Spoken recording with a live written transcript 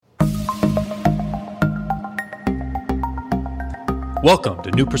Welcome to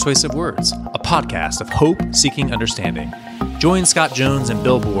New Persuasive Words, a podcast of hope seeking understanding. Join Scott Jones and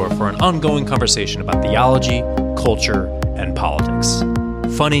Bill Bohr for an ongoing conversation about theology, culture, and politics.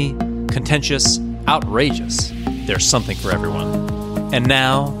 Funny, contentious, outrageous. There's something for everyone. And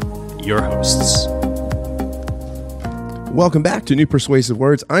now, your hosts. Welcome back to New Persuasive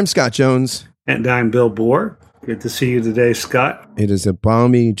Words. I'm Scott Jones. And I'm Bill Bohr. Good to see you today, Scott. It is a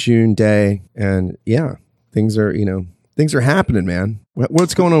balmy June day, and things are happening, man.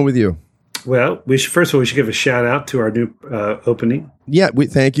 What's going on with you? Well, we should give a shout out to our new opening. Yeah, we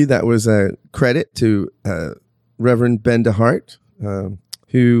thank you. That was a credit to Reverend Ben DeHart,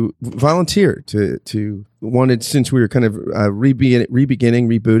 who volunteered to wanted, since we were kind of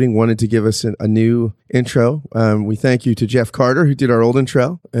rebooting, wanted to give us a new intro. We thank you to Jeff Carter, who did our old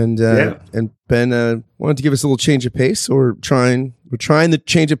intro, and Ben wanted to give us a little change of pace. We're trying the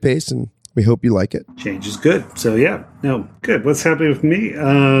change of pace, and we hope you like it. Change is good. So good. What's happening with me?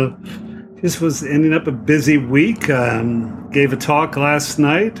 This was ending up a busy week. Gave a talk last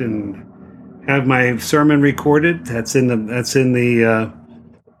night and have my sermon recorded. That's in the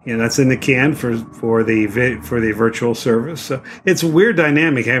can for the virtual service. So it's a weird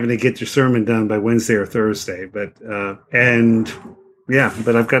dynamic having to get your sermon done by Wednesday or Thursday. But I've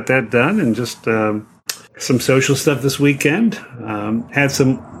got that done, and just some social stuff this weekend.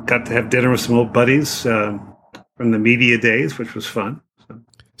 Got to have dinner with some old buddies from the media days, which was fun.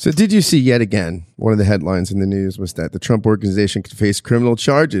 So did you see yet again, one of the headlines in the news was that the Trump organization could face criminal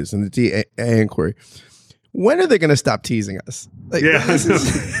charges in the DA inquiry. When are they going to stop teasing us? They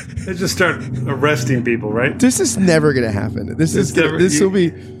just start arresting people, right? This is never going to happen. This will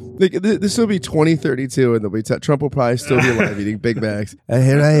be 2032, and Trump will probably still be alive eating Big Macs. And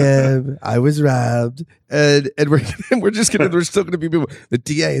here I am. I was robbed, and we're still going to be people. The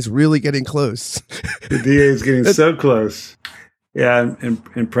DA is really getting close. The DA is getting so close. Yeah,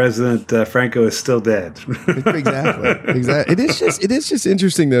 and President Franco is still dead. Exactly. It is just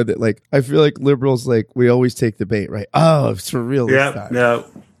interesting though that I feel like liberals we always take the bait, right? Oh, it's for real. Yeah.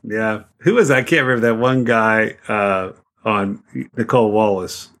 Who was I can't remember that one guy on Nicole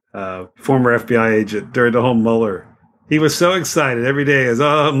Wallace, former FBI agent during the whole Mueller. He was so excited every day as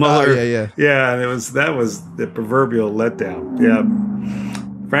Mueller. Yeah. And that was the provovial letdown. Yeah.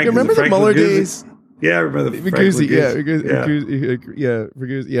 Remember the Mueller days? Yeah, I remember the Raguzzi.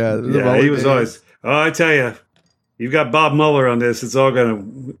 He was always. Oh, I tell you, you've got Bob Mueller on this. He's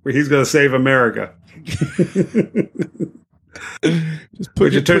going to save America.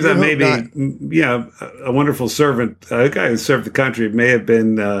 It turns out maybe, a wonderful servant, a guy who served the country may have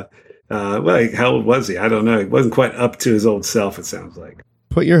been. How old was he? I don't know. He wasn't quite up to his old self. It sounds like.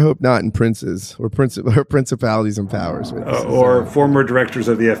 Put your hope not in princes or principalities and powers. Or former directors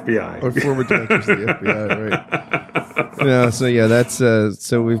of the FBI. Or former directors of the FBI, right. That's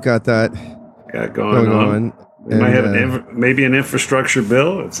so we've got that going on. We might have maybe an infrastructure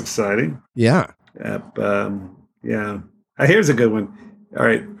bill. It's exciting. Yeah. Here's a good one. All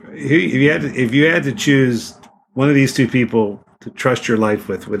right. If you had to choose one of these two people to trust your life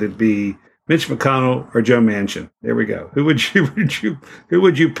with, would it be Mitch McConnell or Joe Manchin? There we go. Who would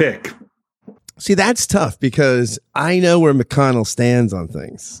you pick? See, that's tough because I know where McConnell stands on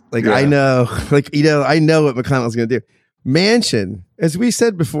things. I know what McConnell's going to do. Manchin, as we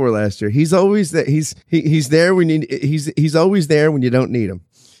said before last year, he's always that he's there when he's always there when you don't need him.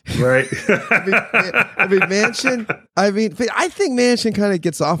 Right. Manchin. I think Manchin kind of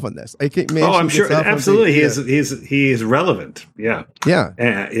gets off on this. I think Manchin. Oh, I'm sure. Absolutely, he is relevant. Yeah. Yeah.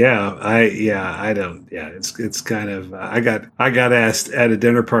 I don't. Yeah. It's kind of. I got asked at a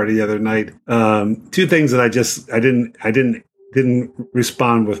dinner party the other night. Two things that I didn't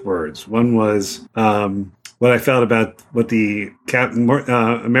respond with words. One was what I felt about what the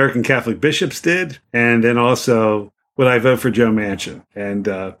American Catholic bishops did, and then also, would I vote for Joe Manchin? And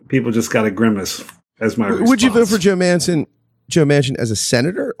people just got a grimace as my response. Would you vote for Joe Manchin as a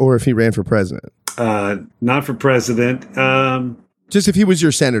senator, or if he ran for president? Not for president. Just if he was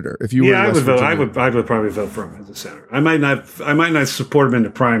your senator. If you were, I would vote. I would probably vote for him as a senator. I might not support him in the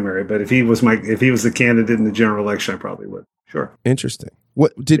primary, but if he was the candidate in the general election, I probably would. Sure. Interesting.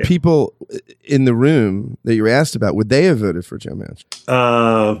 What did people in the room that you were asked about, would they have voted for Joe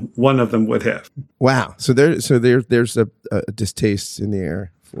Manchin? One of them would have. Wow. So there's a distaste in the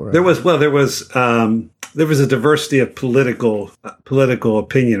air for there was a diversity of political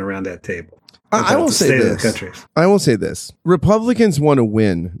opinion around that table. I will say this. Republicans want to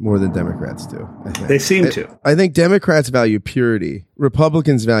win more than Democrats do. I think. They seem to. I think Democrats value purity.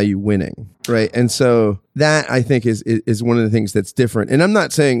 Republicans value winning, right? And so that, I think, is one of the things that's different. And I'm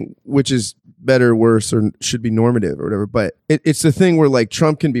not saying which is better, worse, or should be normative or whatever. But it's the thing where like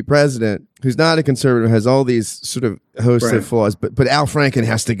Trump can be president, who's not a conservative, has all these sort of hosts of flaws, but Al Franken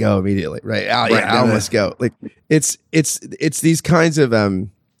has to go immediately, right? Al must go. Like it's these kinds of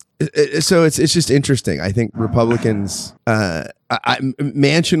so it's just interesting. I think Republicans,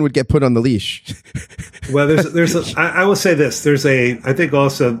 Manchin would get put on the leash. Well, I will say this. I think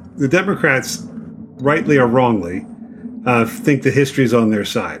also the Democrats, rightly or wrongly, think that history is on their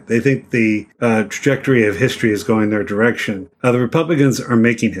side. They think the trajectory of history is going their direction. The Republicans are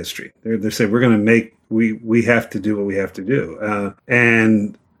making history. They're saying we have to do what we have to do.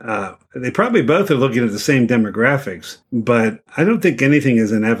 And they probably both are looking at the same demographics, but I don't think anything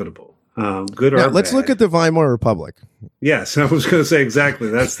is inevitable. Good or bad. Let's look at the Weimar Republic. Yes, I was going to say exactly.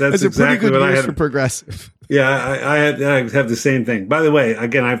 That's exactly a pretty good use for progressive. Yeah, I have the same thing. By the way,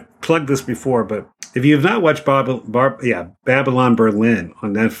 again, I've plugged this before, but if you have not watched Babylon Berlin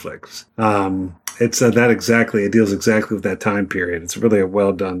on Netflix, it's that exactly. It deals exactly with that time period. It's really a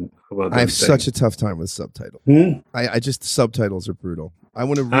well done. I have such a tough time with subtitles. I just, the subtitles are brutal. I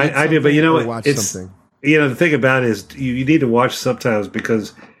want to read I do, but you know what? Watch something. The thing about it is you need to watch subtitles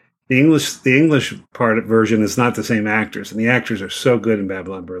because the English version is not the same actors, and the actors are so good in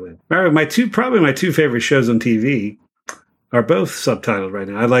Babylon Berlin. My two favorite shows on TV are both subtitled right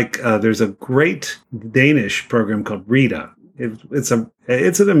now. I like there's a great Danish program called Rita. It's one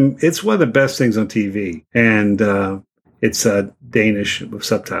of the best things on TV, and it's Danish with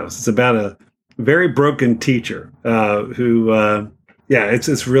subtitles. It's about a very broken teacher who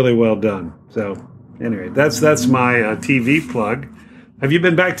it's really well done. So anyway, that's my TV plug. Have you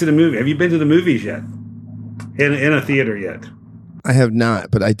been back to the movie? Have you been to the movies yet? In a theater yet? I have not,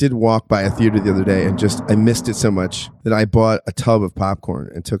 but I did walk by a theater the other day and I missed it so much that I bought a tub of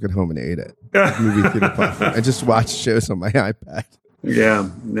popcorn and took it home and ate it. Movie theater popcorn. I just watched shows on my iPad. Yeah,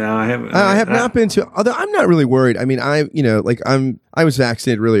 no, I haven't. I have not been to. Although I'm not really worried. I mean, I was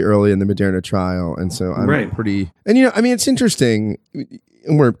vaccinated really early in the Moderna trial, and so I'm pretty. And it's interesting.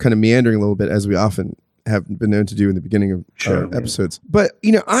 And we're kind of meandering a little bit as we often have been known to do in the beginning of episodes. But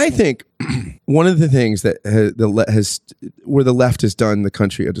I think one of the things that where the left has done the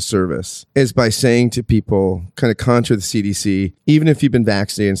country a disservice is by saying to people, kind of contra the CDC, even if you've been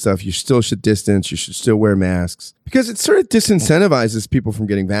vaccinated and stuff, you still should distance, you should still wear masks, because it sort of disincentivizes people from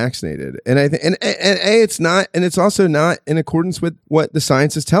getting vaccinated. And I think, and it's not, and it's also not in accordance with what the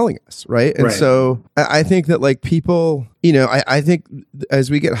science is telling us, right? And so I think that like people, I think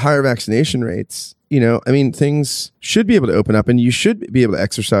as we get higher vaccination rates, things should be able to open up, and you should be able to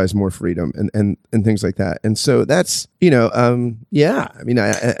exercise more freedom and things like that. And so that's, I think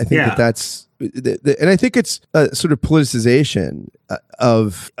that's, and I think it's a sort of politicization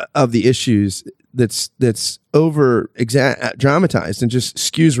of the issues that's over dramatized and just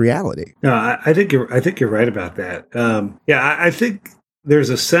skews reality. No, I think you're right about that. I think there's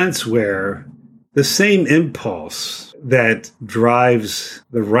a sense where the same impulse that drives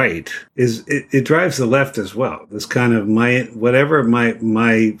the right it drives the left as well. This kind of my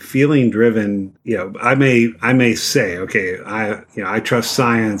feeling driven, I may say, okay, I trust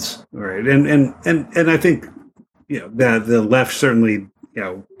science, all right, and I think that the left certainly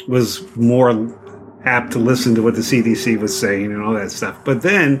was more apt to listen to what the CDC was saying and all that stuff. But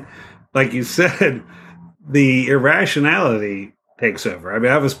then, like you said, the irrationality takes over. I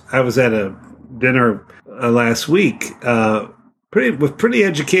mean, I was at a dinner last week with pretty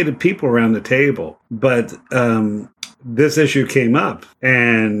educated people around the table, but this issue came up,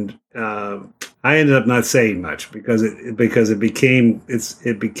 and I ended up not saying much because it became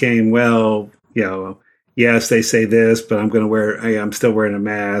well, yes, they say this, but I'm still wearing a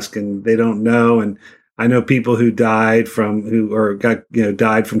mask, and they don't know. And I know people who died from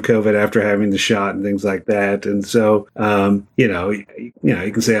COVID after having the shot and things like that. And so,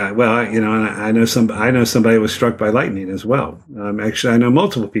 you can say, well, I know somebody was struck by lightning as well. Actually, I know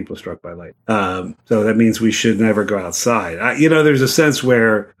multiple people struck by lightning. So that means we should never go outside. There's a sense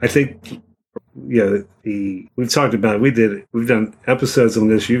where I think, we've talked about it. We've done episodes on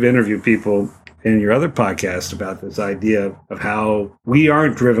this. You've interviewed people in your other podcast about this idea of how we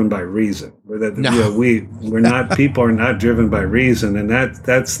aren't driven by reason. People are not driven by reason, and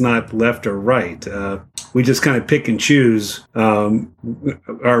that's not left or right. We just kind of pick and choose our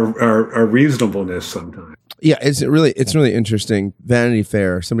reasonableness sometimes. Yeah, it's really interesting. Vanity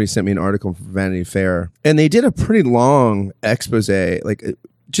Fair, somebody sent me an article from Vanity Fair, and they did a pretty long expose, like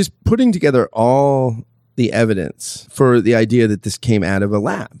just putting together all the evidence for the idea that this came out of a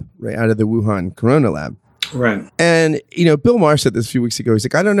lab, right, out of the Wuhan Corona lab. Right. And, Bill Maher said this a few weeks ago. He's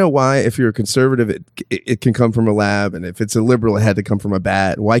like, I don't know why, if you're a conservative, it can come from a lab. And if it's a liberal, it had to come from a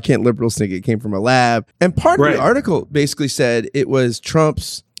bat. Why can't liberals think it came from a lab? And part of the article basically said it was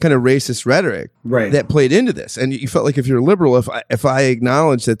Trump's kind of racist rhetoric that played into this. And you felt like if you're a liberal, if I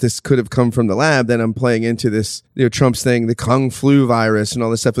acknowledge that this could have come from the lab, then I'm playing into this, Trump's thing, the Kung flu virus and all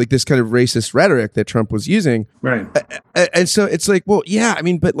this stuff, like this kind of racist rhetoric that Trump was using. Right. And so it's like, well, yeah, I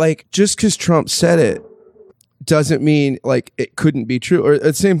mean, but like just because Trump said it doesn't mean like it couldn't be true. Or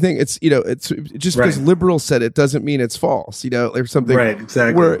the same thing, it's it's just because liberals said it doesn't mean it's false, or something. Right,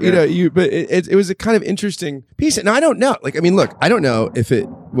 exactly. Where but it was a kind of interesting piece. And I don't know. Like, I mean, look, I don't know if it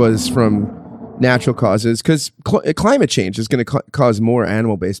was from natural causes, because climate change is going to cause more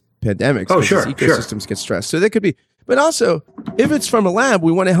animal-based pandemics. Oh, sure. Ecosystems get stressed, so that could be. But also, if it's from a lab,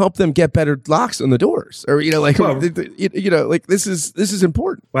 we want to help them get better locks on the doors, or like this is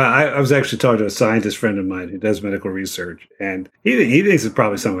important. Well, I was actually talking to a scientist friend of mine who does medical research, and he thinks it's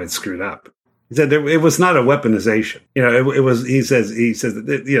probably somebody screwed up. He said it was not a weaponization. It was. He says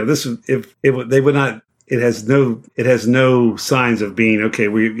that this is they would not. It has no signs of being a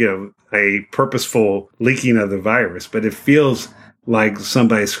purposeful leaking of the virus, but it feels like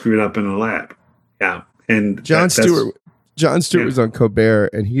somebody screwed up in a lab. Yeah. And Jon Stewart was on Colbert,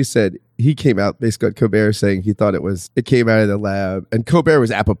 and he said he came out basically on Colbert saying he thought it came out of the lab, and Colbert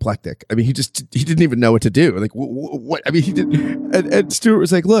was apoplectic. I mean, he didn't even know what to do. Like, what? I mean, he did. And Stewart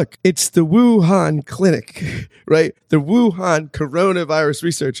was like, look, it's the Wuhan clinic, right? The Wuhan coronavirus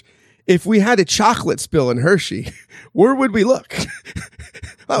research. If we had a chocolate spill in Hershey, where would we look?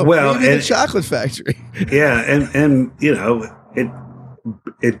 Maybe the chocolate factory. Yeah, and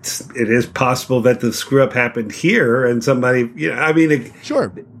it is possible that the screw up happened here, and somebody,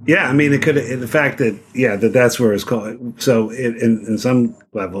 sure. Yeah, I mean, it could. The fact that that's where it's called. So in some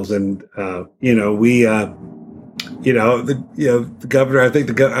levels, and the governor. I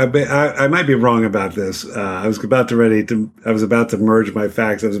think I might be wrong about this. I was about to merge my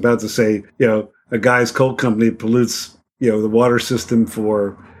facts. I was about to say, a guy's coal company pollutes, the water system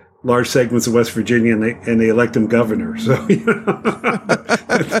for large segments of West Virginia, and they elect him governor. So,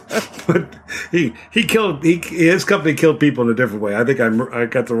 but his company killed people in a different way. I think I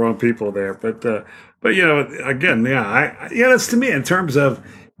got the wrong people there. But again, that's to me in terms of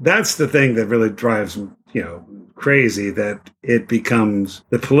that's the thing that really drives crazy, that it becomes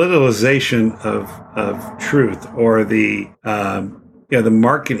the politicalization of truth, or the the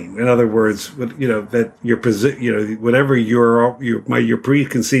marketing. In other words, that your position, whatever your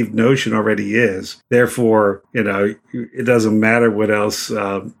preconceived notion already is. Therefore, it doesn't matter what else.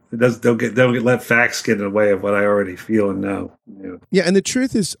 Don't let facts get in the way of what I already feel and know. Yeah, and the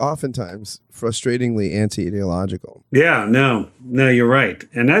truth is oftentimes frustratingly anti-ideological. Yeah, no, you're right,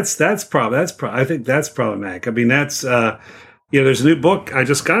 and I think that's problematic. I mean, that's. There's a new book. I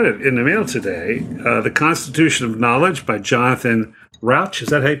just got it in the mail today. The Constitution of Knowledge by Jonathan Rauch. Is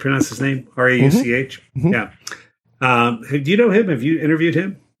that how you pronounce his name? Rauch? Mm-hmm. Yeah. Do you know him? Have you interviewed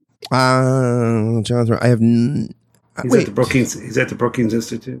him? Jonathan, I have. He's at the Brookings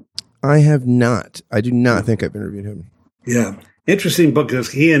Institute. I have not. I do not think I've interviewed him. Yeah. Interesting book.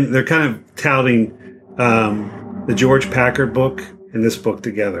 They're kind of touting the George Packer book and this book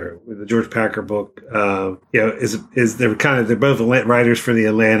together. With the George Packer book, they're both writers for the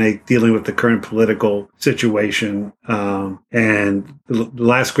Atlantic, dealing with the current political situation. And the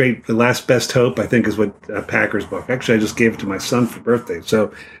last best hope, I think, is what Packer's book. Actually, I just gave it to my son for birthday,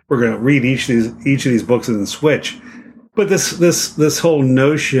 so we're going to read each of these books and then switch. But this whole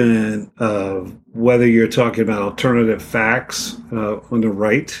notion of whether you're talking about alternative facts on the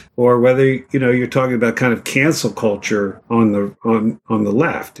right, or whether you're talking about kind of cancel culture on the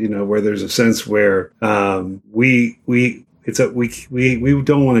left, where there's a sense where we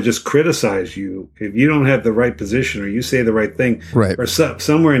don't want to just criticize you if you don't have the right position or you say the right thing, right? Or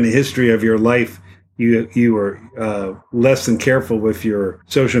somewhere in the history of your life you were less than careful with your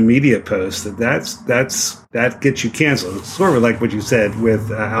social media posts, that gets you canceled. It's sort of like what you said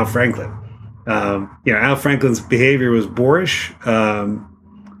with Al Franklin. Al Franklin's behavior was boorish,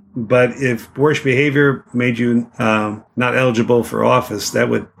 but if boorish behavior made you not eligible for office, that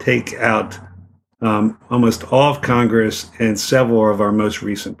would take out almost all of Congress and several of our most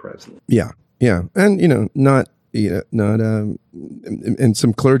recent presidents. Yeah, and and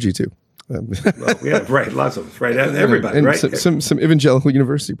some clergy too. Well, yeah, right. Lots of us, right? Everybody, and right? Some evangelical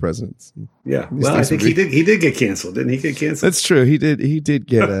university presidents. Yeah. Well, I think he did get canceled. Didn't he get canceled? That's true. He did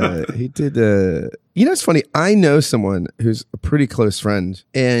get it's funny. I know someone who's a pretty close friend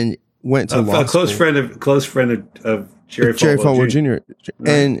and went to law school. Close friend of Jerry Falwell Jr.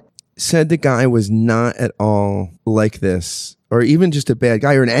 And said the guy was not at all like this, or even just a bad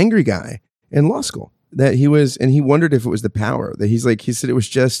guy or an angry guy in law school. That he was, and he wondered if it was the power. That he said it was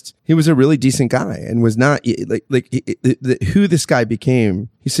just, he was a really decent guy and was not who this guy became.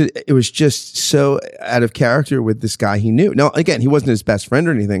 He said it was just so out of character with this guy he knew. Now, again, he wasn't his best friend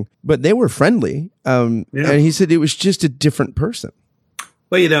or anything, but they were friendly. And he said it was just a different person.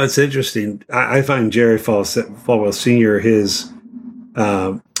 Well, it's interesting. I find Jerry Falwell Sr.,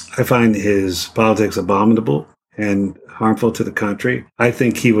 I find his politics abominable and harmful to the country. I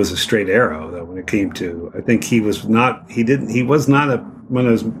think he was a straight arrow, though, when it came to, I think he was not one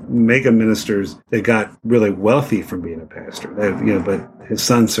of those mega ministers that got really wealthy from being a pastor. But his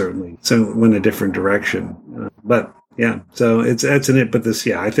son certainly went a different direction. So that's in it. But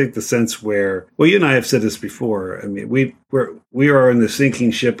I think the sense where, well, you and I have said this before. I mean, we are in the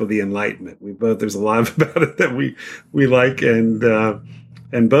sinking ship of the Enlightenment. There's a lot about it that we like,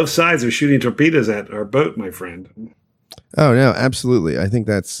 and both sides are shooting torpedoes at our boat, my friend. Oh, no, absolutely. I think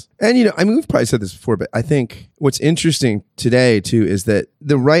that's, and we've probably said this before, but I think what's interesting today too is that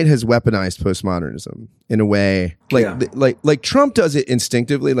the right has weaponized postmodernism in a way, like Trump does it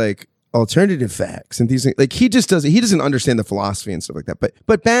instinctively, like alternative facts and these things. Like he just does it. He doesn't understand the philosophy and stuff like that.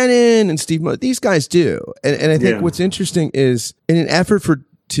 But Bannon and Steve Miller, these guys do. And I think what's interesting is in an effort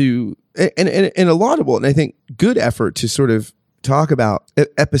and a laudable, and I think good effort to sort of talk about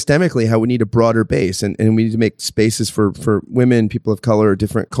epistemically how we need a broader base and we need to make spaces for women, people of color,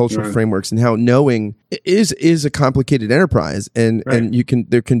 different cultural frameworks, and how knowing is a complicated enterprise and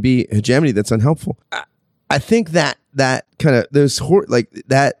there can be hegemony that's unhelpful. I think that kind of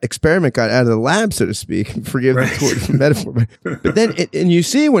that experiment got out of the lab, so to speak. Forgive the metaphor, but then and you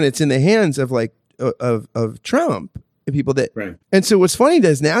see when it's in the hands of of Trump. People that, and so what's funny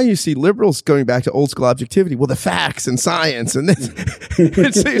is now you see liberals going back to old school objectivity. Well, the facts and science and this,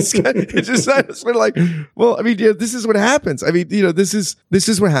 it's just sort of like, well, I mean, this is what happens. I mean, this is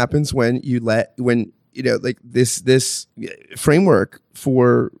what happens when this framework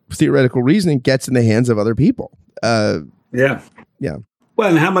for theoretical reasoning gets in the hands of other people. Well,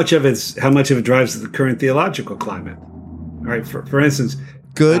 and how much of it drives the current theological climate? All right, for instance.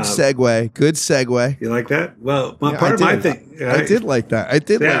 Good segue. You like that? Well, part of my thing. I did like that. I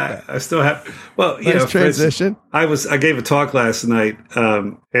did like that. I still have. Well, nice transition. Instance, I gave a talk last night,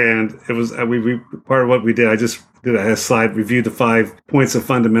 and it was we part of what we did. I just did a slide reviewed the 5 points of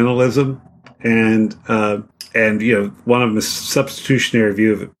fundamentalism, and one of them is substitutionary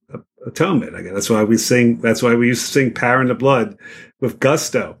view of atonement. I guess that's why we sing. That's why we used to sing "Power in the Blood" with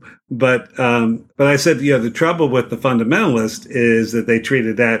gusto. But I said, the trouble with the fundamentalist is that they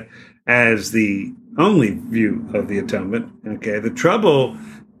treated that as the only view of the atonement. Okay. The trouble,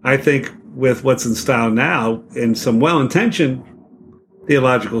 I think, with what's in style now in some well-intentioned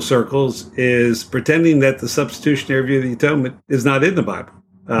theological circles is pretending that the substitutionary view of the atonement is not in the Bible.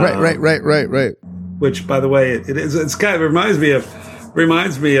 Right. Which, by the way, it is. It's kind of reminds me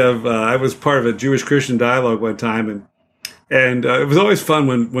of. I was part of a Jewish Christian dialogue one time, and it was always fun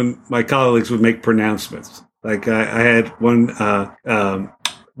when my colleagues would make pronouncements. Like I had one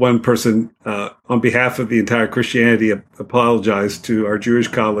person on behalf of the entire Christianity apologized to our Jewish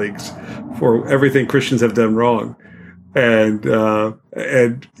colleagues for everything Christians have done wrong. And the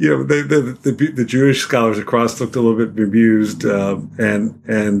Jewish scholars across looked a little bit bemused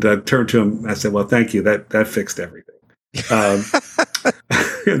and turned to him. I said, "Well, thank you. That fixed everything.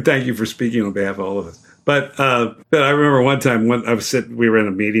 Thank you for speaking on behalf of all of us." But I remember one time we were in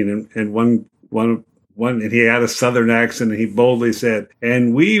a meeting and one, and he had a Southern accent and he boldly said,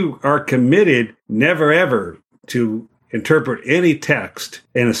 "And we are committed never ever to interpret any text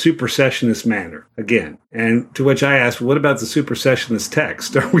in a supersessionist manner again." And to which I asked, "What about the supersessionist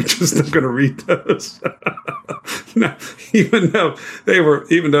text? Are we just not going to read those?" No, even though they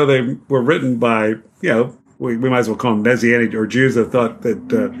were written by, we might as well call them Messianic or Jews that thought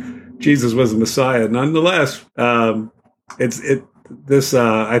that Jesus was the Messiah. Nonetheless, I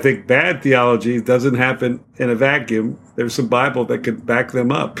think bad theology doesn't happen in a vacuum. There's some Bible that could back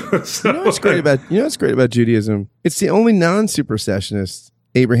them up. So, what's great about Judaism? It's the only non-supersessionist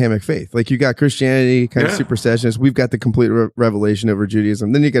Abrahamic faith. Like you got Christianity, kind of supersessionist. We've got the complete revelation over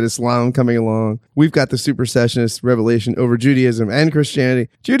Judaism. Then you got Islam coming along. We've got the supersessionist revelation over Judaism and Christianity.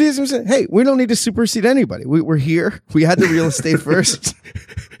 Judaism said, "Hey, we don't need to supersede anybody. We're here. We had the real estate first."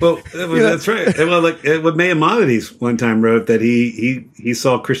 Well, that's right. Well, what Maimonides one time wrote that he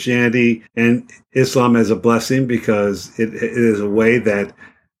saw Christianity and Islam as a blessing because it is a way that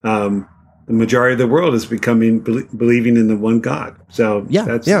the the majority of the world is believing in the one God. So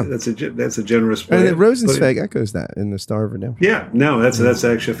that's a generous way. And Rosenzweig echoes that in The Star of Redemption. Yeah, no, that's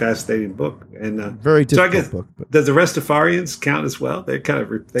actually a fascinating book, and very difficult so I guess, book. But does the Rastafarians count as well? They kind of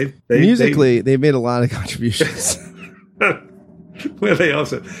musically they've made a lot of contributions. Well, they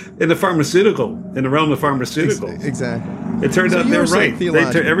also in the realm of pharmaceutical. Exactly. It turned out they're right.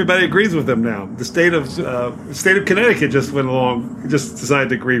 Everybody agrees with them now. The state of Connecticut just went along, just decided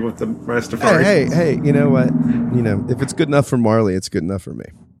to agree with the Rastafarians. Hey, you know what? If it's good enough for Marley, it's good enough for me.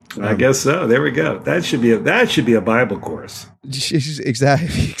 I guess so. There we go. That should be a Bible course. Exactly.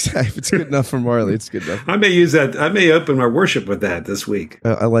 If it's good enough for Marley, it's good enough. I may use that. I may open my worship with that this week.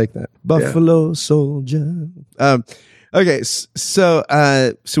 I like that. Buffalo Soldier. Okay, so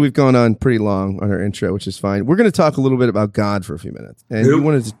we've gone on pretty long on our intro, which is fine. We're going to talk a little bit about God for a few minutes. And you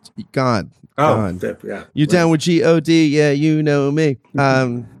wanted to God. Yeah. You down with G-O-D? Yeah, you know me.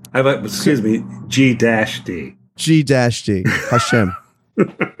 Excuse me, G-D. G-D. Hashem.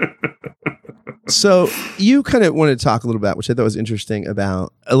 So you kind of wanted to talk a little about, which I thought was interesting,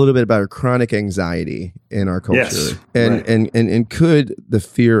 about a little bit about our chronic anxiety in our culture, yes, and could the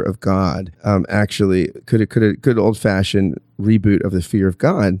fear of God actually could a good old fashioned reboot of the fear of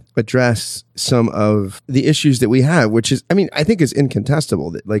God address some of the issues that we have, which is, I think is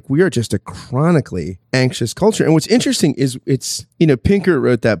incontestable that like we are just a chronically anxious culture. And what's interesting is it's, Pinker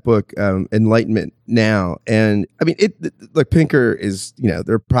wrote that book, Enlightenment Now. And Pinker is, there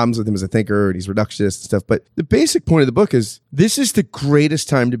are problems with him as a thinker and he's reductionist and stuff. But the basic point of the book is this is the greatest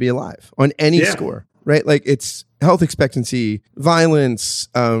time to be alive on any score, right? Like it's health expectancy, violence,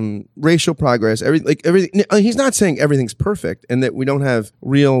 racial progress, everything. He's not saying everything's perfect and that we don't have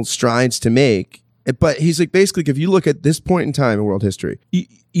real strides to make. But he's like, basically, if you look at this point in time in world history,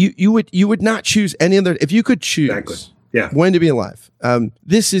 you would not choose any other. If you could choose when to be alive,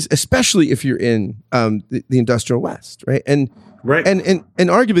 this is especially if you're in the industrial West, right? And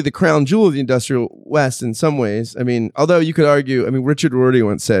arguably the crown jewel of the industrial West in some ways. Although you could argue, Richard Rorty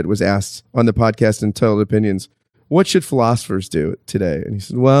once was asked on the podcast Entitled Opinions, what should philosophers do today? And he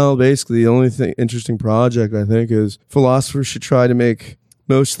said, well, basically the only interesting project I think is philosophers should try to make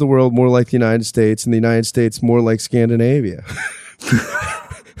most of the world more like the United States and the United States more like Scandinavia.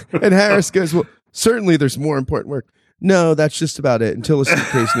 And Harris goes, well, certainly there's more important work. No, that's just about it until a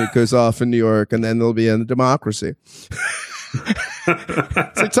suitcase nuke goes off in New York and then there'll be a democracy.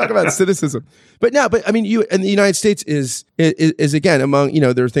 So talk about cynicism, you and the United States is again among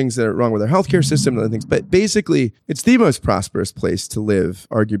there are things that are wrong with our healthcare system and other things, but basically it's the most prosperous place to live,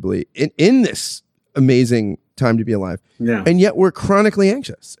 arguably in this amazing time to be alive. Yeah, and yet we're chronically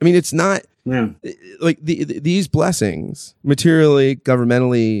anxious. It's not like these blessings materially,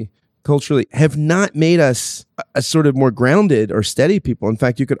 governmentally, culturally have not made us a sort of more grounded or steady people. In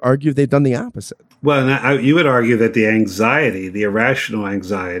fact, you could argue they've done the opposite. Well, you would argue that the anxiety, the irrational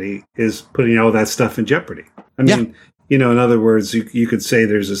anxiety, is putting all that stuff in jeopardy. In other words, you could say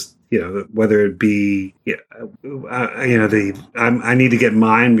there's this, whether it be, I need to get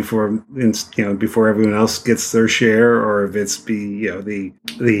mine before everyone else gets their share, or if it's in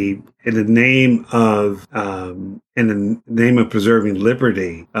the name of preserving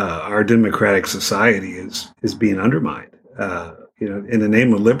liberty, our democratic society is being undermined. In the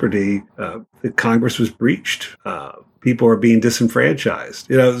name of liberty, the Congress was breached. People are being disenfranchised.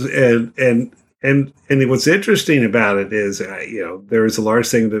 And what's interesting about it is, there is a large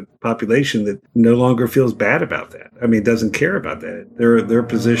segment of the population that no longer feels bad about that. Doesn't care about that. Their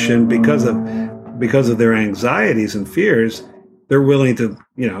position because of their anxieties and fears, they're willing to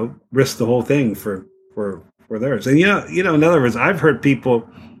risk the whole thing for theirs. And in other words, I've heard people.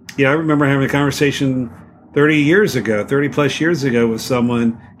 I remember having a conversation 30 plus years ago with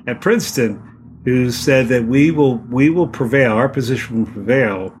someone at Princeton who said that we will prevail, our position will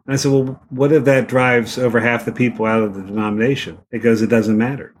prevail. And I said, well, what if that drives over half the people out of the denomination? It goes, it doesn't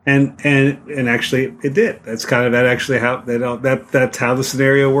matter. And actually it did. That's kind of that's how the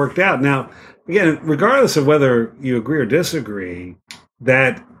scenario worked out. Now, again, regardless of whether you agree or disagree,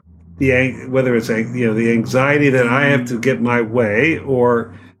 that whether it's the anxiety that I have to get my way,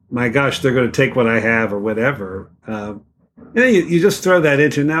 or my gosh, they're going to take what I have, or whatever. You just throw that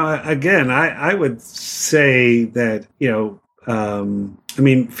into. Now, again, I would say that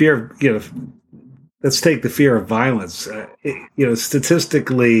fear of let's take the fear of violence.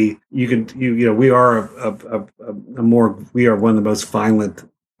 Statistically, we are we are one of the most violent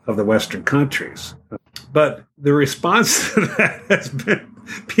of the Western countries, but the response to that has been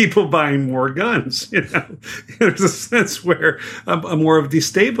people buying more guns. There's a sense where I'm more of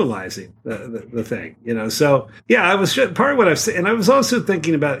destabilizing the thing. So yeah, I was part of what I've said, and I was also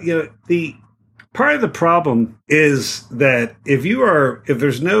thinking about the part of the problem is that if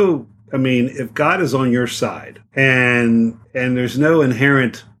God is on your side and there's no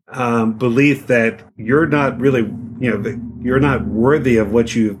inherent belief that you're not really, that you're not worthy of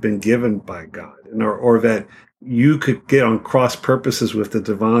what you've been given by God, or that you could get on cross purposes with the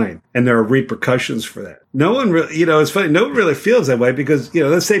divine, and there are repercussions for that. No one really, it's funny, no one really feels that way because,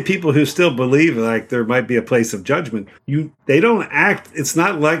 let's say people who still believe like there might be a place of judgment, they don't act, it's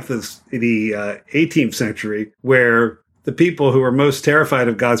not like the 18th century where the people who were most terrified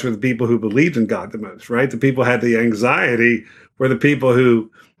of God were the people who believed in God the most, right? The people who had the anxiety were the people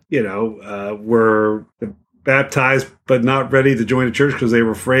who, were baptized but not ready to join the church because they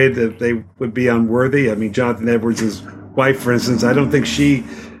were afraid that they would be unworthy. I mean, Jonathan Edwards' wife, for instance, I don't think she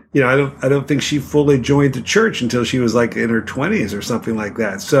fully joined the church until she was like in her 20s or something like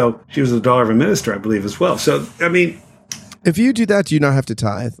that. So she was the daughter of a minister, I believe, as well. So, I mean, if you do that, do you not have to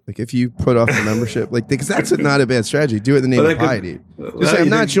tithe? Like if you put off the membership, because that's not a bad strategy. Do it in the name of piety. Just say, I'm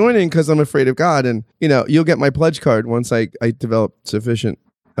not joining because I'm afraid of God. And, you'll get my pledge card once I develop sufficient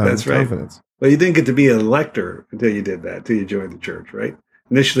that's confidence. Right. Well, you didn't get to be an elector until you did that, until you joined the church, right?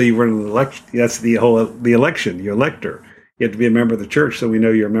 Initially, you weren't an election. That's the election. You're elector. You have to be a member of the church, so we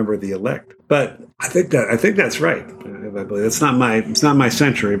know you're a member of the elect. But I think that's right. I believe it's not my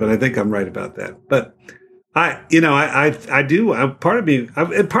century, but I think I'm right about that. But part of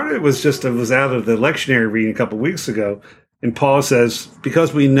it was just, I was out of the lectionary reading a couple of weeks ago, and Paul says,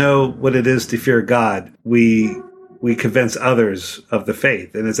 because we know what it is to fear God, we convince others of the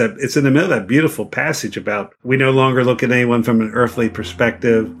faith. And it's in the middle of that beautiful passage about we no longer look at anyone from an earthly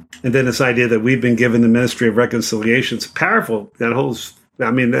perspective. And then this idea that we've been given the ministry of reconciliation. It's powerful. That 2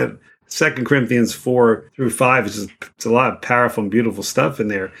 Corinthians 4-5 it's a lot of powerful and beautiful stuff in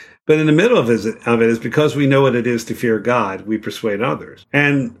there. But in the middle of it is because we know what it is to fear God, we persuade others.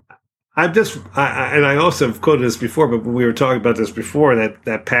 And I also have quoted this before, but when we were talking about this before,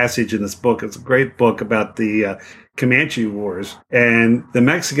 that passage in this book, it's a great book about the Comanche Wars. And the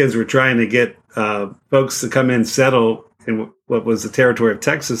Mexicans were trying to get folks to come in and settle in what was the territory of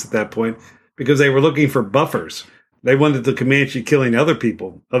Texas at that point because they were looking for buffers. They wanted the Comanche killing other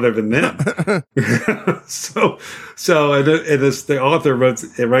people other than them. So the author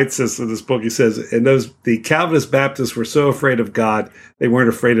writes this in this book. He says, the Calvinist Baptists were so afraid of God, they weren't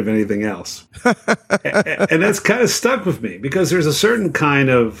afraid of anything else. And that's kind of stuck with me because there's a certain kind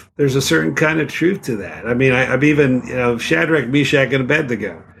of truth to that. I mean, I'm even, Shadrach, Meshach, and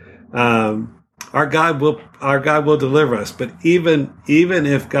Abednego. Our God will deliver us, but even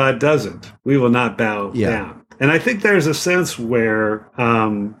if God doesn't, we will not bow down. And I think there's a sense where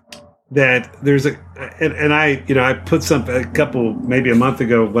that there's I put maybe a month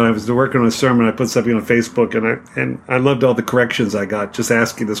ago when I was working on a sermon, I put something on Facebook, and I loved all the corrections I got just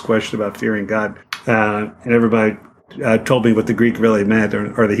asking this question about fearing God, and everybody told me what the Greek really meant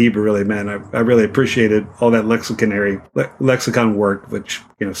or the Hebrew really meant. I really appreciated all that lexicon work, which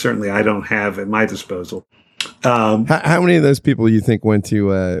certainly I don't have at my disposal. How many of those people you think went to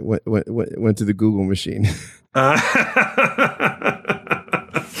the Google machine? I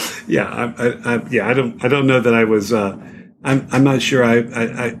don't know that I was. I'm not sure.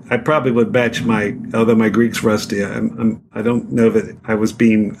 I probably would match although my Greek's rusty. I don't know that I was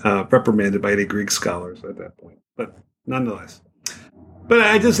being reprimanded by any Greek scholars at that point, but nonetheless. But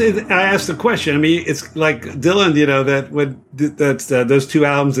I asked the question. I mean, it's like Dylan, those two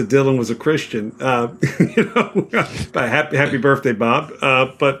albums that Dylan was a Christian, happy birthday, Bob.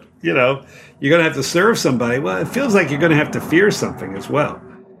 But you're going to have to serve somebody. Well, it feels like you're going to have to fear something as well.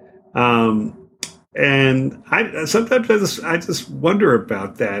 And sometimes I just wonder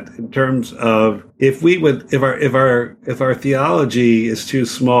about that in terms of if our theology is too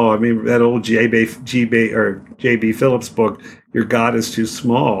small. I mean, that old J.B. Phillips book, Your God is Too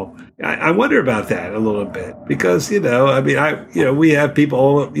Small. I wonder about that a little bit because, we have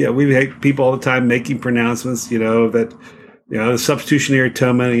people, we have people all the time making pronouncements, that, the substitutionary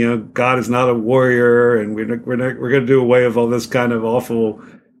atonement, God is not a warrior, and we're going to do away with all this kind of awful,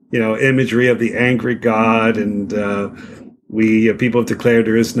 imagery of the angry God, and people have declared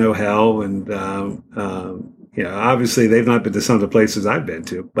there is no hell, and obviously they've not been to some of the places I've been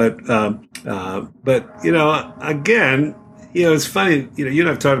to, but again, it's funny, you and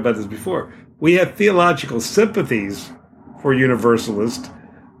I've talked about this before. We have theological sympathies for universalists,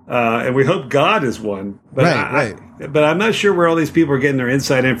 and we hope God is one, but right. But I'm not sure where all these people are getting their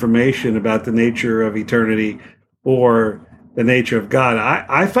inside information about the nature of eternity or the nature of God.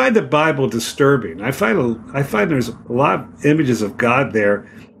 I find the Bible disturbing. I find there's a lot of images of God there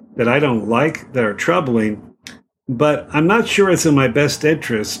that I don't like, that are troubling, but I'm not sure it's in my best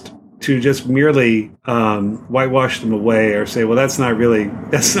interest to just merely whitewash them away or say, well, that's not really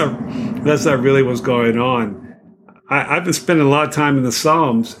what's going on. I've been spending a lot of time in the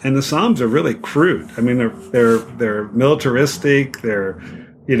Psalms, and the Psalms are really crude. I mean, they're militaristic. They're,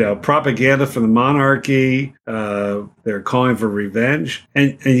 propaganda for the monarchy. They're calling for revenge,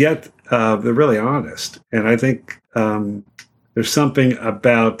 and yet they're really honest. And I think there's something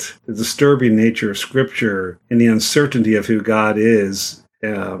about the disturbing nature of Scripture and the uncertainty of who God is.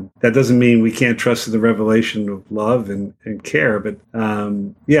 That doesn't mean we can't trust in the revelation of love and care, but I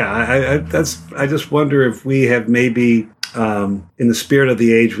just wonder if we have maybe, in the spirit of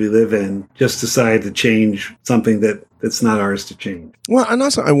the age we live in, just decided to change something that's not ours to change. Well, and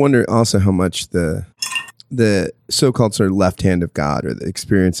also I wonder also how much the so-called sort of left hand of God, or the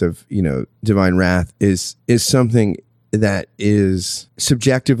experience of divine wrath, is something that is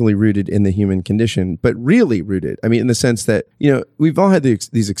subjectively rooted in the human condition, but really rooted. I mean, in the sense that, we've all had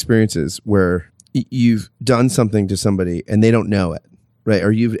these experiences where you've done something to somebody and they don't know it, right?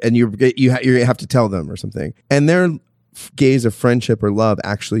 Or you have to tell them or something, and their gaze of friendship or love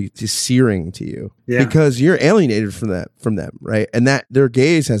actually is searing to you because you're alienated from them, right? And that their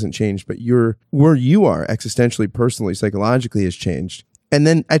gaze hasn't changed, but where you are existentially, personally, psychologically has changed. And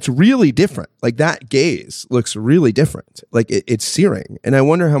then it's really different. Like that gaze looks really different. Like it's searing. And I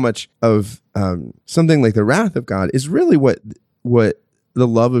wonder how much of something like the wrath of God is really what the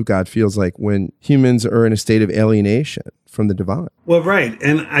love of God feels like when humans are in a state of alienation from the divine. Well, right.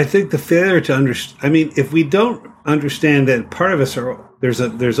 And I think the failure to understand, I mean, if we don't understand that part of us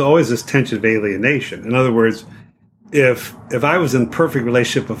there's always this tension of alienation. In other words, if I was in perfect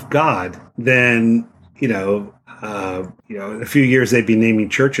relationship with God, then, in a few years they'd be naming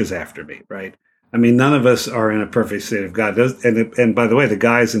churches after me, right? I mean, none of us are in a perfect state of God. And by the way, the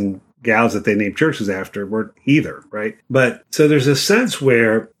guys and gals that they named churches after weren't either, right? But so there's a sense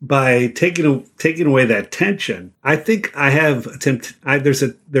where by taking away that tension, I think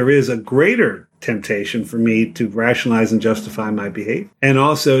there is a greater temptation for me to rationalize and justify my behavior, and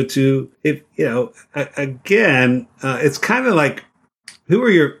also to, it's kind of like, who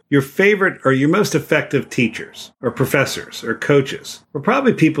are your favorite or your most effective teachers or professors or coaches? Were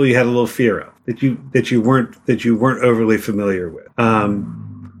probably people you had a little fear of, that you weren't overly familiar with. I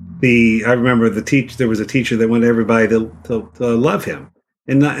remember there was a teacher that wanted everybody to love him,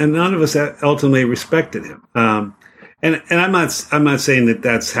 and none of us ultimately respected him. And I'm not saying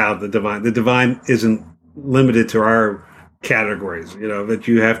that's how the divine isn't limited to our categories, that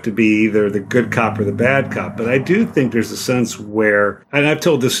you have to be either the good cop or the bad cop. But I do think there's a sense where, and I've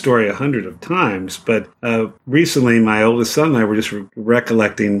told this story 100 times, but recently my oldest son and I were just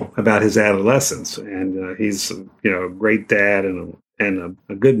recollecting about his adolescence, and he's a great dad and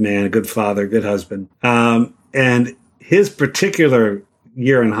a good man, a good father, a good husband. And his particular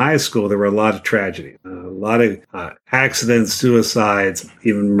year in high school, there were a lot of tragedy, a lot of accidents, suicides,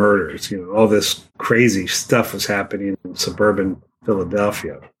 even murders. All this crazy stuff was happening in suburban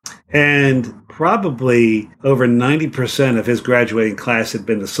Philadelphia. And probably over 90% of his graduating class had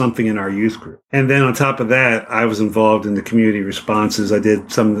been to something in our youth group. And then on top of that, I was involved in the community responses. I did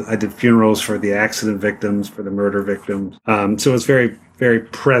funerals for the accident victims, for the murder victims. So it was very, very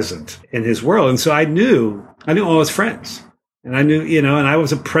present in his world. And so I knew all his friends. And I knew, and I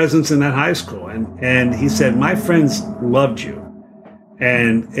was a presence in that high school. And he said, my friends loved you.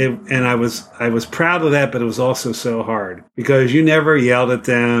 And I was proud of that, but it was also so hard because you never yelled at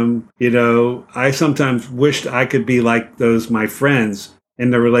them. I sometimes wished I could be like those, my friends, in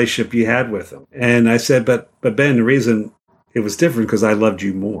the relationship you had with them. And I said, but Ben, the reason it was different because I loved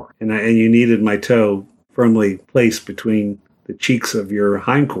you more. And you needed my toe firmly placed between the cheeks of your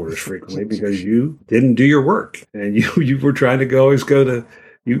hindquarters frequently because you didn't do your work, and you were trying to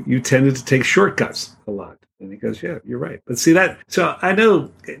you tended to take shortcuts a lot. And he goes, yeah, you're right. But see that, so I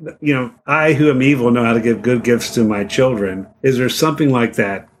know, I who am evil know how to give good gifts to my children. Is there something like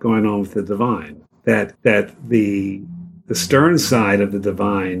that going on with the divine? That the stern side of the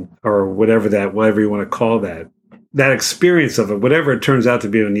divine, or whatever you want to call that experience of it, whatever it turns out to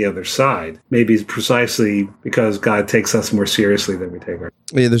be on the other side, maybe precisely because God takes us more seriously than we take our.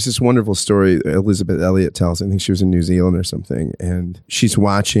 Yeah, there's this wonderful story Elizabeth Elliot tells. I think she was in New Zealand or something, and she's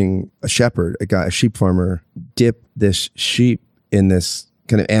watching a sheep farmer, dip this sheep in this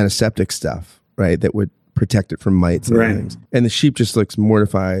kind of antiseptic stuff, right, that would protect it from mites and things. And the sheep just looks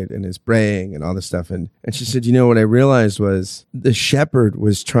mortified and is braying and all this stuff. And she said, what I realized was the shepherd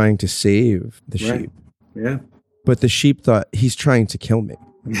was trying to save the sheep. Yeah. But the sheep thought, he's trying to kill me.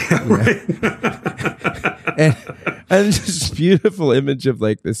 Right. and this beautiful image of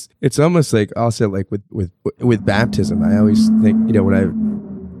like this, it's almost like also like with baptism. I always think,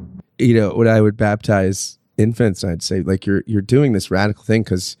 what I would baptize infants, I'd say, like, you're doing this radical thing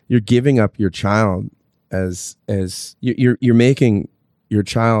because you're giving up your child as you're making your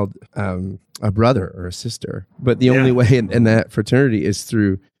child a brother or a sister. But the only way in that fraternity is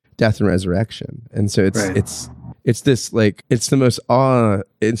through death and resurrection. And so it's this, like, it's the most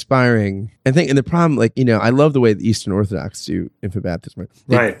awe-inspiring thing. And the problem, like, I love the way the Eastern Orthodox do infant baptism.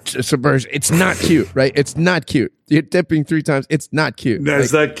 Right. Submersion. It's not cute, right? It's not cute. You're dipping 3 times. It's not cute.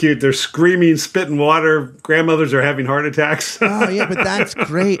 That's not cute. They're screaming, spitting water. Grandmothers are having heart attacks. Oh, yeah, but that's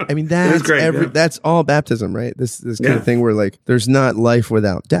great. I mean, that's great. That's all baptism, right? This kind of thing where, like, there's not life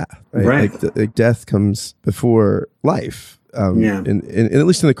without death, right? Like death comes before life. And at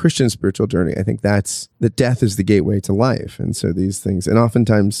least in the Christian spiritual journey, I think that's the death is the gateway to life. And so these things, and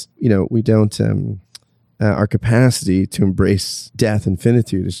oftentimes, we don't, our capacity to embrace death and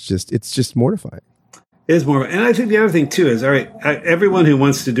finitude is just mortifying. It is more. And I think the other thing too is, all right, everyone who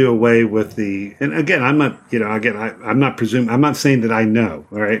wants to do away with and again, I'm not, I'm not presuming, I'm not saying that I know,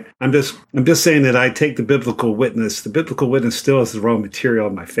 all right. I'm just saying that I take the biblical witness. The biblical witness still is the raw material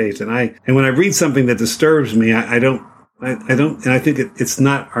of my faith. And when I read something that disturbs me, I don't, and I think it's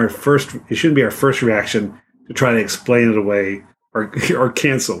not it shouldn't be our first reaction to try to explain it away or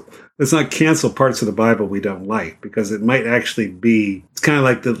cancel. Let's not cancel parts of the Bible we don't like, because it might actually be, it's kind of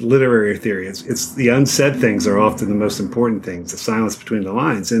like the literary theory. It's the unsaid things are often the most important things, the silence between the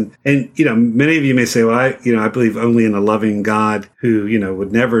lines. And many of you may say, well, I believe only in a loving God who,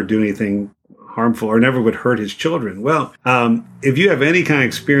 would never do anything harmful or never would hurt his children. Well, if you have any kind of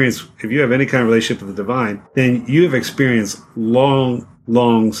experience, if you have any kind of relationship with the divine, then you have experienced long,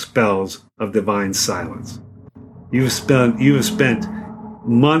 long spells of divine silence. You have spent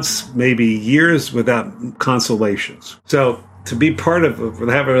months, maybe years without consolations. So to be part of, to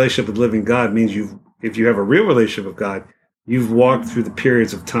have a relationship with living God means if you have a real relationship with God, you've walked through the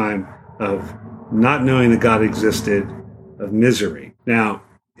periods of time of not knowing that God existed, of misery. Now,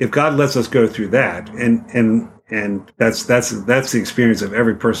 if God lets us go through that, and that's the experience of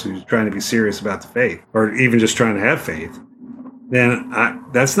every person who's trying to be serious about the faith, or even just trying to have faith, then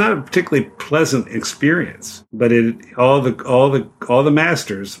that's not a particularly pleasant experience. But all the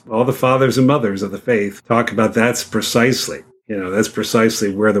masters, all the fathers and mothers of the faith talk about that's precisely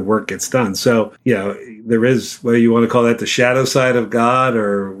where the work gets done. So, there is, whether you want to call that the shadow side of God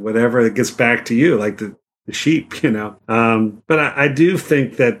or whatever, it ggets back to you, like the sheep, But I do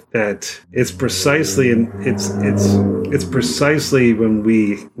think that it's precisely, and it's precisely when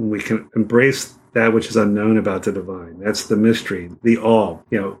we can embrace that which is unknown about the divine. That's the mystery, the awe,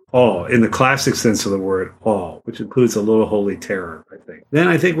 awe in the classic sense of the word, awe, which includes a little holy terror, I think. Then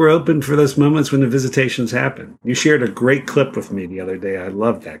I think we're open for those moments when the visitations happen. You shared a great clip with me the other day. I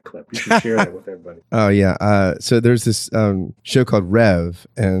love that clip. You should share that with everybody. Oh, yeah. So there's this show called Rev,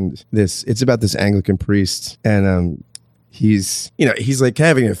 and it's about this Anglican priest, and he's like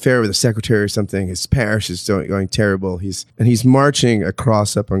having an affair with a secretary or something. His parish is going terrible. He's marching a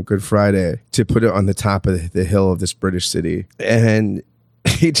cross up on Good Friday to put it on the top of the hill of this British city. And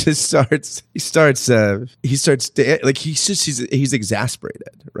he starts he's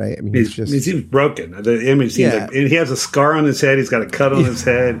exasperated, right? I mean, he seems broken. The image seems like, and he has a scar on his head. He's got a cut on his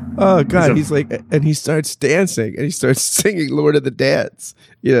head. Oh God, and he starts dancing and he starts singing Lord of the Dance.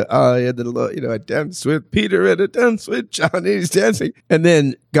 I danced with Peter and I danced with John, and he's dancing. And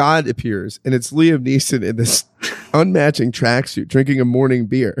then God appears, and it's Liam Neeson in this unmatching tracksuit drinking a morning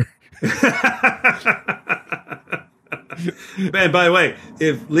beer. Man, by the way,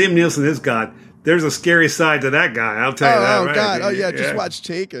 if Liam Neeson is God, there's a scary side to that guy. I'll tell you that. Oh, right? God. Oh, yeah. Just watch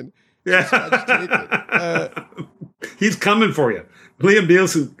Taken. He's coming for you. Liam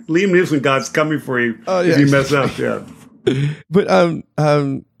Neeson God's coming for you if you mess up. Yeah. But,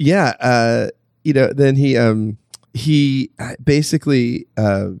 then he basically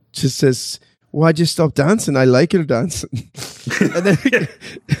just says, well, I just stopped dancing. I like your dancing. And then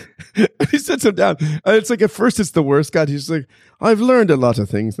he sits him down. And it's like, at first it's the worst. God, he's like, I've learned a lot of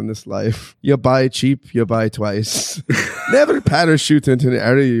things in this life. You buy cheap, you buy twice. Never parachute into an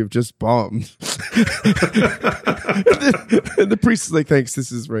area you've just bombed. and the priest is like, thanks,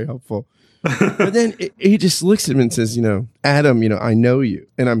 this is very helpful. But then he just looks at him and says, Adam, I know you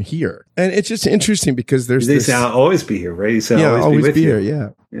and I'm here. And it's just interesting because there's this. I'll always be here, right? He said, I'll always be here. Yeah.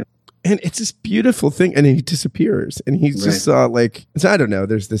 And it's this beautiful thing, and he disappears, and he's just I don't know.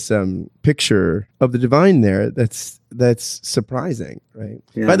 There's this picture of the divine there that's surprising, right?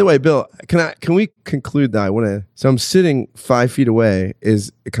 Yeah. By the way, Bill, can we conclude that? So I'm sitting 5 feet away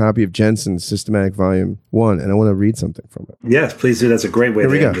is a copy of Jensen's Systematic Volume 1, and I want to read something from it. Yes, please do. That's a great way to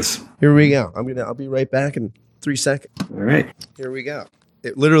end this. Here we go. I'll be right back in 3 seconds. All right. Here we go.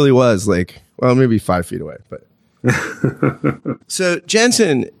 It literally was like, well, maybe 5 feet away, but. So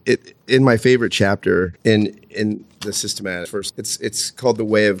Jensen, in my favorite chapter in the systematic first, it's called the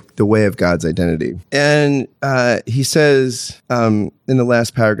way of God's identity, and he says in the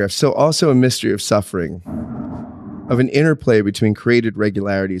last paragraph, so also a mystery of suffering, of an interplay between created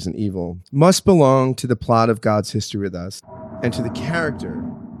regularities and evil, must belong to the plot of God's history with us, and to the character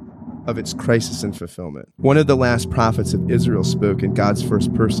of its crisis and fulfillment. One of the last prophets of Israel spoke in God's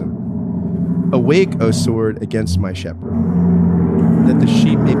first person. Awake, O sword, against my shepherd, that the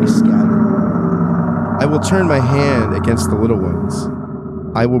sheep may be scattered. I will turn my hand against the little ones.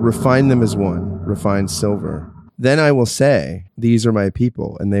 I will refine them as one refines silver. Then I will say, these are my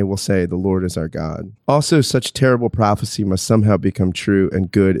people, and they will say, the Lord is our God. Also, such terrible prophecy must somehow become true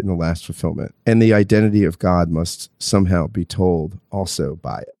and good in the last fulfillment, and the identity of God must somehow be told also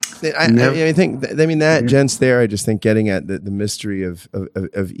by it. I think that gents there. I just think getting at the mystery of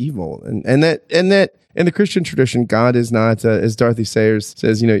evil, and that in the Christian tradition, God is not, as Dorothy Sayers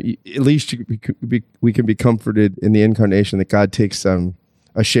says, at least we can be comforted in the incarnation that God takes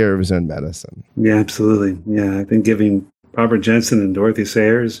a share of his own medicine. Yeah, absolutely. Yeah, I think giving Robert Jensen and Dorothy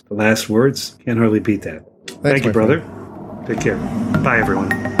Sayers the last words, can't hardly beat that. Thank you, brother. Take care. Bye,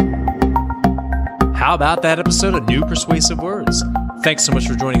 everyone. How about that episode of New Persuasive Words? Thanks so much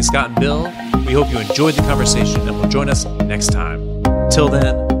for joining Scott and Bill. We hope you enjoyed the conversation and will join us next time. Till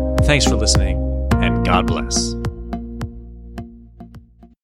then, thanks for listening, and God bless.